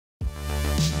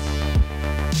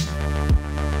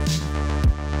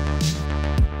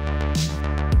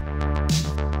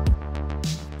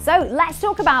So let's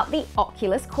talk about the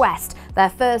Oculus Quest, their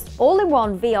first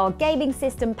all-in-one VR gaming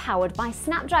system powered by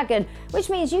Snapdragon, which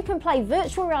means you can play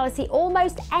virtual reality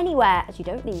almost anywhere as you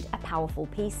don't need a powerful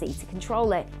PC to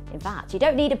control it. In fact, you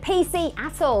don't need a PC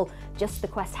at all, just the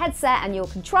Quest headset and your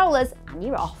controllers and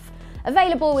you're off.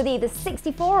 Available with either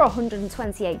 64 or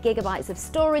 128 gigabytes of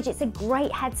storage, it's a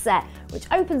great headset which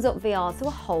opens up VR to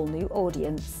a whole new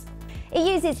audience. It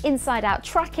uses inside-out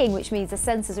tracking, which means the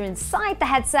sensors are inside the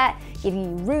headset, giving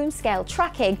you room-scale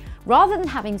tracking rather than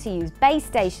having to use base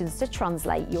stations to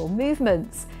translate your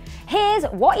movements. Here's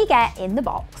what you get in the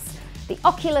box: the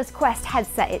Oculus Quest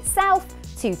headset itself,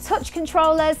 2 touch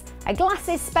controllers, a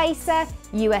glasses spacer,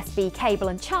 USB cable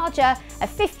and charger, a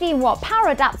 15-watt power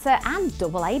adapter and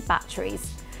AA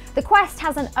batteries. The Quest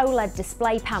has an OLED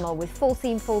display panel with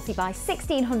 1440 by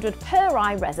 1600 per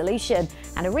eye resolution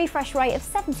and a refresh rate of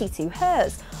 72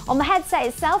 Hz. On the headset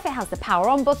itself, it has the power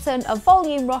on button, a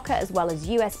volume rocker as well as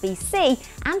USB-C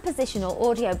and positional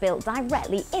audio built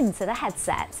directly into the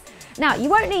headset. Now, you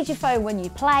won't need your phone when you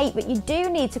play, but you do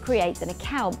need to create an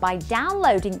account by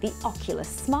downloading the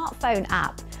Oculus smartphone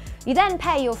app. You then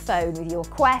pair your phone with your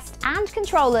Quest and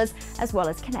controllers as well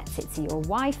as connect it to your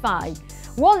Wi-Fi.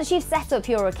 Once you've set up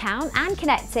your account and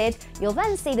connected, you'll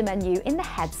then see the menu in the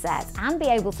headset and be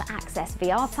able to access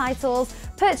VR titles,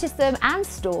 purchase them and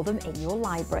store them in your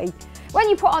library. When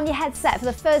you put on your headset for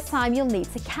the first time, you'll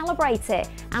need to calibrate it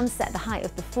and set the height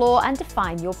of the floor and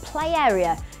define your play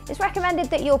area. It's recommended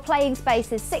that your playing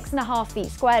space is 6.5 feet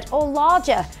squared or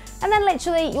larger, and then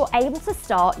literally you're able to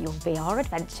start your VR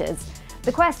adventures.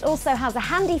 The Quest also has a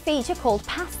handy feature called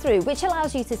Pass-Through, which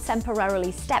allows you to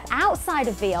temporarily step outside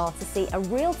of VR to see a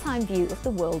real-time view of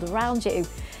the world around you.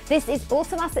 This is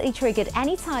automatically triggered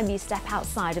anytime you step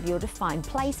outside of your defined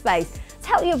play space to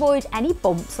help you avoid any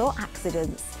bumps or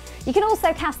accidents. You can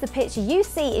also cast the picture you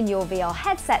see in your VR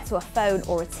headset to a phone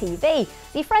or a TV, so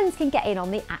your friends can get in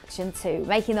on the action too,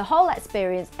 making the whole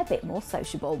experience a bit more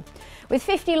sociable. With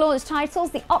 50 launch titles,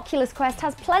 the Oculus Quest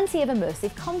has plenty of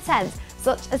immersive content,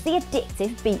 such as the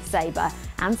addictive Beat Saber.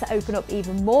 And to open up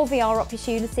even more VR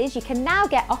opportunities, you can now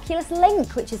get Oculus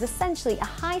Link, which is essentially a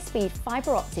high-speed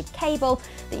fibre optic cable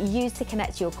that you use to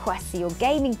connect your Quest to your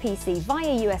gaming PC via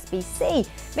USB-C,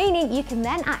 meaning you can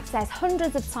then access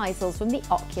hundreds of titles from the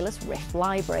Oculus Rift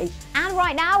library. And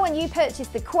right now, when you purchase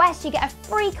the Quest, you get a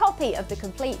free copy of the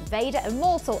complete Vader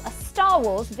Immortal, a Star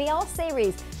Wars VR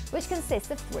series, which consists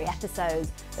of 3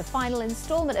 episodes. The final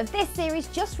instalment of this series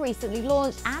just recently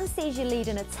launched and sees you lead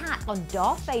an attack on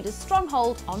Darth Vader's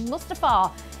stronghold on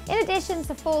Mustafar. In addition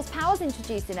to Force powers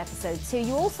introduced in episode 2,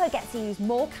 you also get to use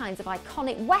more kinds of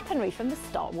iconic weaponry from the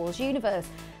Star Wars universe,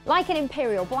 like an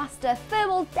Imperial blaster,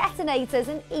 thermal detonators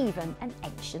and even an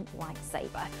ancient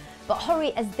lightsaber. But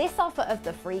hurry, as this offer of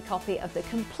the free copy of the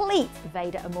complete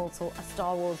Vader Immortal, a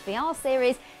Star Wars VR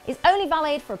series is only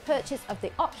valid for a purchase of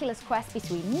the Oculus Quest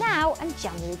between now and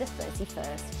January the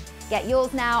 31st. Get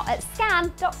yours now at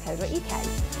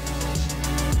scan.co.uk.